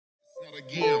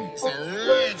Again, it's a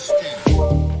Redskin.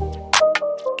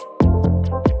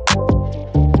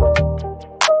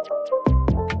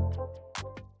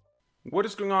 What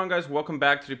is going on, guys? Welcome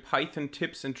back to the Python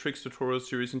tips and tricks tutorial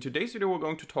series. In today's video, we're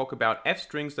going to talk about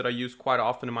f-strings that I use quite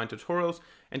often in my tutorials.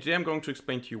 And today I'm going to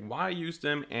explain to you why I use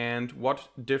them and what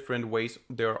different ways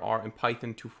there are in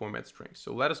Python to format strings.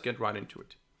 So let us get right into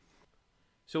it.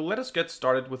 So let us get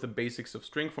started with the basics of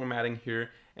string formatting here.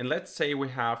 And let's say we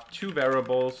have two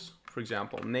variables, for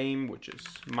example, name, which is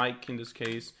Mike in this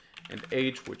case, and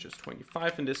age, which is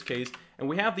 25 in this case. And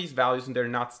we have these values and they're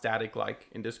not static like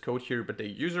in this code here, but they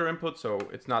user input. So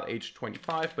it's not age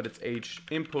 25, but it's age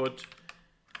input,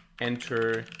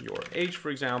 enter your age,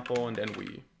 for example, and then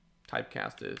we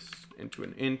typecast this into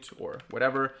an int or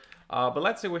whatever. But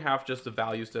let's say we have just the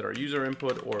values that are user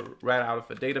input or read out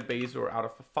of a database or out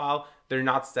of a file. They're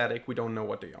not static. We don't know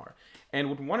what they are. And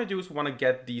what we want to do is we want to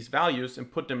get these values and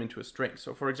put them into a string.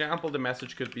 So for example, the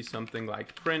message could be something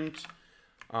like print,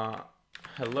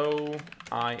 hello,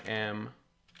 I am,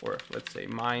 or let's say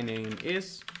my name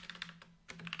is,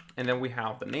 and then we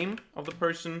have the name of the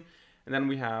person, and then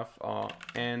we have,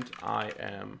 and I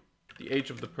am the age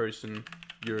of the person,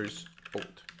 years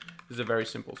old. This is a very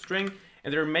simple string,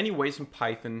 and there are many ways in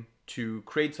Python to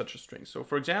create such a string. So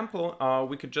for example,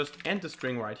 we could just end the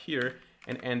string right here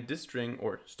and end this string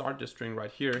or start this string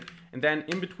right here. And then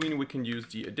in between we can use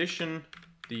the addition,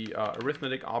 the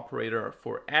arithmetic operator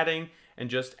for adding, and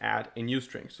just add a new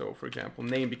string. So for example,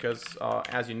 name, because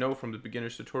as you know from the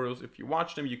beginner's tutorials, if you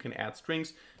watch them, you can add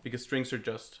strings because strings are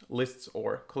just lists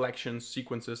or collections,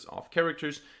 sequences of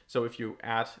characters. So if you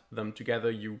add them together,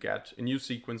 you get a new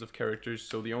sequence of characters.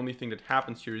 So the only thing that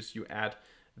happens here is you add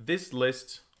this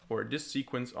list or this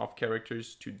sequence of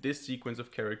characters to this sequence of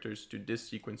characters to this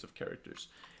sequence of characters.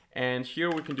 And here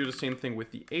we can do the same thing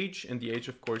with the age, and the age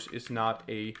of course is not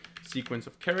a sequence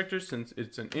of characters since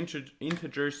it's an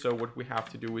integer. So what we have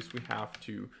to do is we have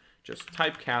to just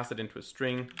typecast it into a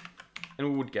string and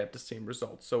we would get the same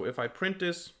result. So if I print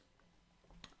this,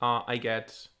 I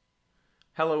get,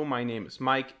 hello, my name is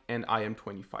Mike and I am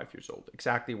 25 years old.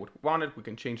 Exactly what we wanted. We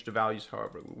can change the values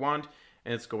however we want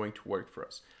and it's going to work for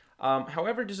us.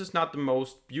 However, this is not the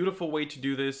most beautiful way to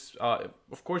do this.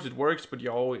 Of course it works, but you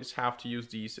always have to use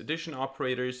these addition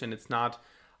operators and it's not,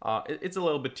 it's a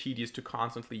little bit tedious to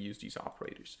constantly use these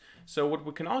operators. So what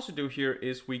we can also do here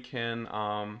is we can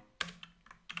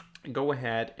go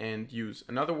ahead and use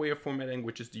another way of formatting,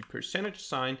 which is the percentage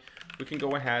sign. We can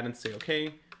go ahead and say,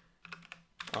 okay,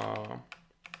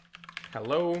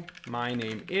 hello, my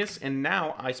name is, and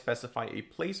now I specify a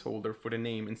placeholder for the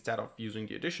name instead of using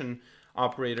the addition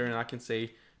operator, and I can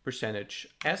say percentage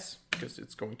 %s because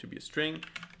it's going to be a string,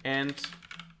 and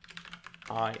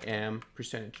I am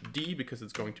percentage %d because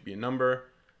it's going to be a number,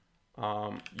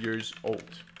 years old.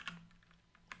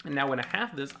 And now when I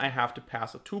have this, I have to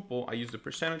pass a tuple. I use the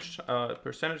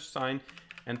percentage sign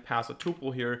and pass a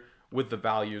tuple here with the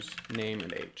values name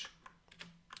and age.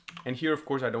 And here, of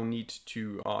course, I don't need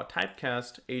to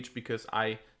typecast age because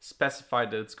I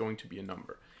specified that it's going to be a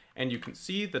number. And you can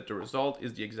see that the result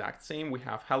is the exact same. We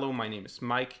have, hello, my name is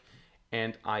Mike,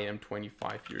 and I am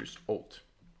 25 years old.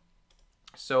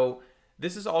 So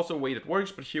this is also a way that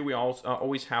works, but here we also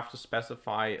always have to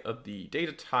specify the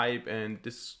data type, and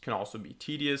this can also be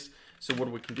tedious. So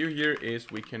what we can do here is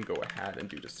we can go ahead and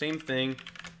do the same thing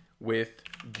with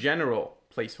general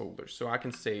placeholders. So I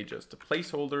can say just a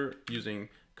placeholder using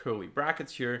curly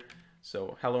brackets here.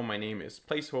 So hello, my name is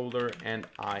placeholder, and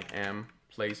I am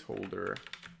placeholder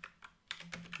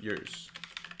years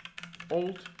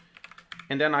old.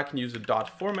 And then I can use the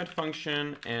dot format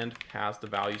function and pass the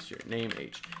values here, name,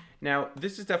 age. Now,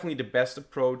 this is definitely the best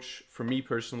approach for me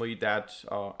personally that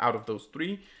out of those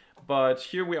three. But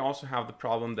here we also have the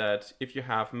problem that if you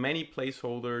have many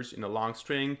placeholders in a long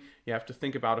string, you have to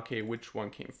think about, okay, which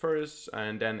one came first,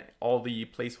 and then all the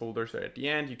placeholders are at the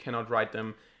end. You cannot write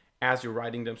them as you're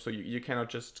writing them. So you cannot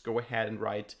just go ahead and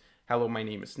write hello, my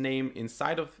name is name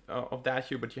inside of that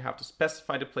here, but you have to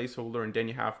specify the placeholder and then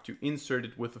you have to insert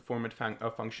it with the format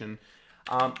function.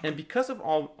 And because of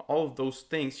all of those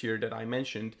things here that I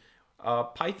mentioned,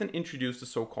 Python introduced the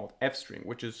so-called f-string,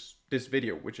 which is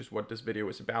what this video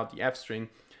is about, the f-string.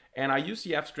 And I use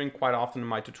the f-string quite often in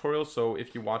my tutorials. So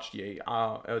if you watch the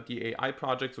AI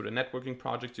projects or the networking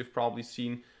projects, you've probably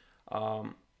seen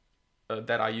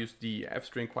that I use the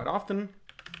f-string quite often.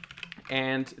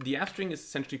 And the f-string is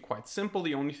essentially quite simple.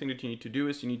 The only thing that you need to do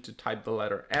is you need to type the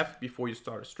letter f before you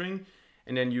start a string,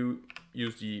 and then you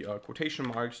use the quotation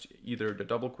marks, either the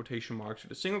double quotation marks or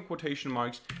the single quotation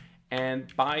marks.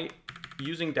 And by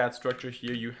using that structure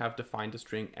here, you have defined the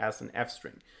string as an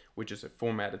f-string, which is a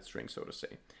formatted string, so to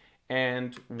say.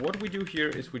 And what we do here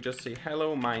is we just say,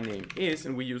 hello, my name is,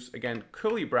 and we use, again,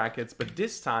 curly brackets, but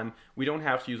this time we don't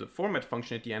have to use a format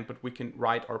function at the end, but we can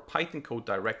write our Python code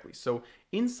directly. So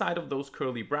inside of those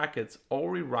curly brackets, all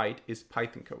we write is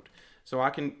Python code. So I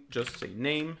can just say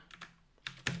name,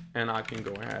 and I can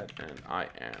go ahead and I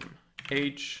am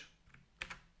age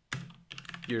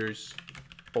years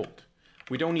old.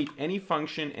 We don't need any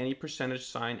function, any percentage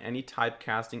sign, any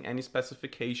typecasting, any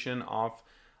specification of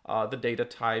the data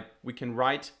type. We can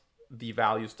write the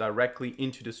values directly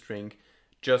into the string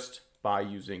just by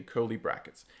using curly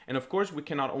brackets. And of course, we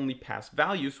can not only pass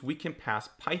values, we can pass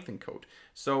Python code.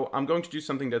 So I'm going to do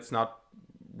something that's not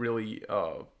really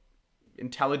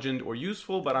intelligent or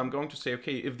useful, but I'm going to say,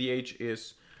 okay, if the age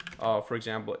is, for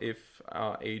example, if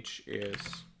age is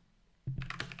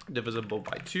divisible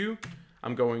by 2,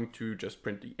 I'm going to just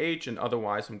print the age, and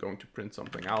otherwise I'm going to print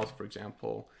something else. For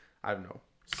example, I don't know,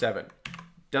 7.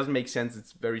 Doesn't make sense,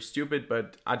 it's very stupid,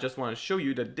 but I just want to show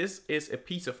you that this is a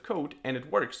piece of code and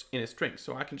it works in a string.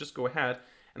 So I can just go ahead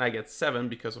and I get 7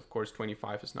 because of course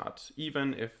 25 is not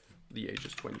even. If the age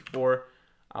is 24,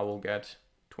 I will get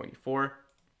 24.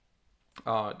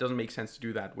 It doesn't make sense to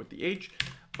do that with the age,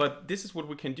 but this is what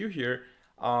we can do here.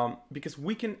 Because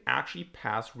we can actually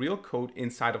pass real code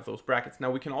inside of those brackets.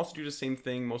 Now we can also do the same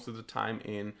thing most of the time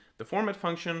in the format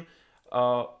function,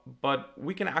 but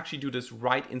we can actually do this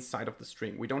right inside of the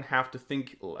string. We don't have to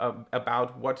think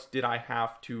about what did I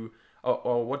have to,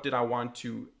 or what did I want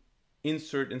to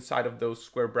insert inside of those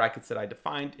square brackets that I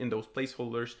defined in those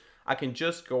placeholders. I can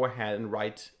just go ahead and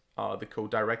write the code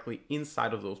directly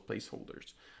inside of those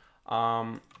placeholders.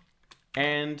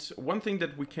 And one thing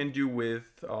that we can do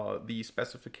with the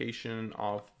specification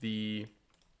of the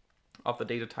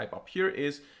data type up here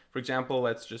is, for example,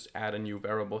 let's just add a new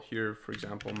variable here. For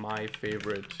example, my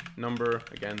favorite number.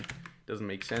 Again, doesn't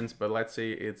make sense, but let's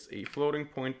say it's a floating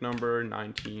point number,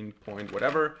 19 point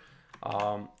whatever.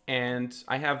 And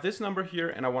I have this number here,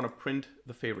 and I want to print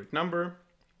the favorite number.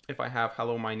 If I have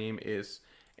hello, my name is,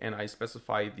 and I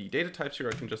specify the data types here,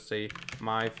 I can just say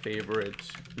my favorite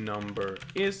number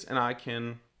is, and I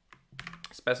can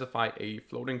specify a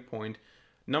floating point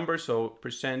number, so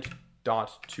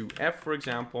 %.2f, for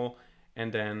example,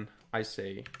 and then I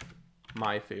say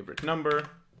my favorite number.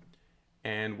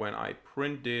 And when I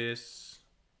print this,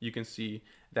 you can see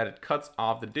that it cuts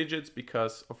off the digits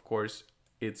because, of course,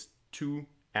 it's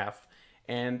 2f.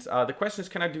 And the question is,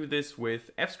 can I do this with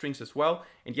f strings as well?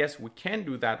 And yes, we can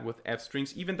do that with f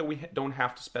strings. Even though we don't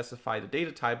have to specify the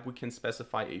data type, we can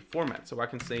specify a format. So I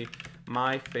can say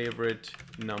my favorite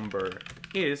number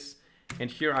is,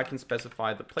 and here I can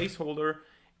specify the placeholder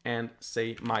and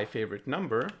say my favorite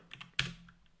number.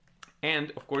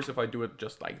 And of course, if I do it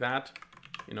just like that,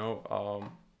 you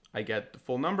know, I get the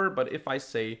full number. But if I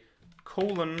say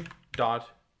 :.2f,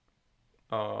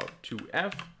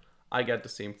 I get the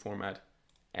same format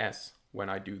as when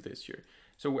I do this here.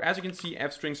 So as you can see,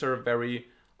 f strings are a very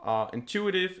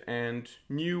intuitive and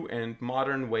new and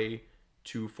modern way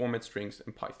to format strings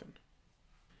in Python.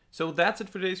 So that's it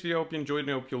for today's video. I hope you enjoyed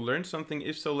and I hope you learned something.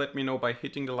 If so, let me know by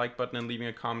hitting the like button and leaving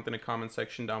a comment in the comment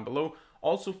section down below.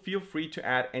 Also, feel free to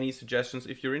add any suggestions.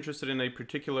 If you're interested in a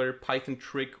particular Python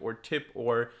trick or tip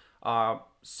or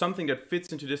something that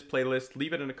fits into this playlist,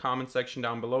 leave it in the comment section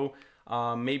down below.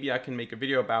 Maybe I can make a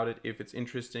video about it if it's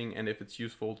interesting and if it's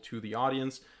useful to the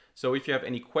audience. So if you have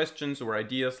any questions or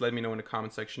ideas, let me know in the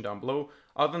comment section down below.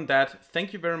 Other than that,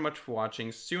 thank you very much for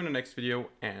watching. See you in the next video,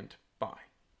 and bye.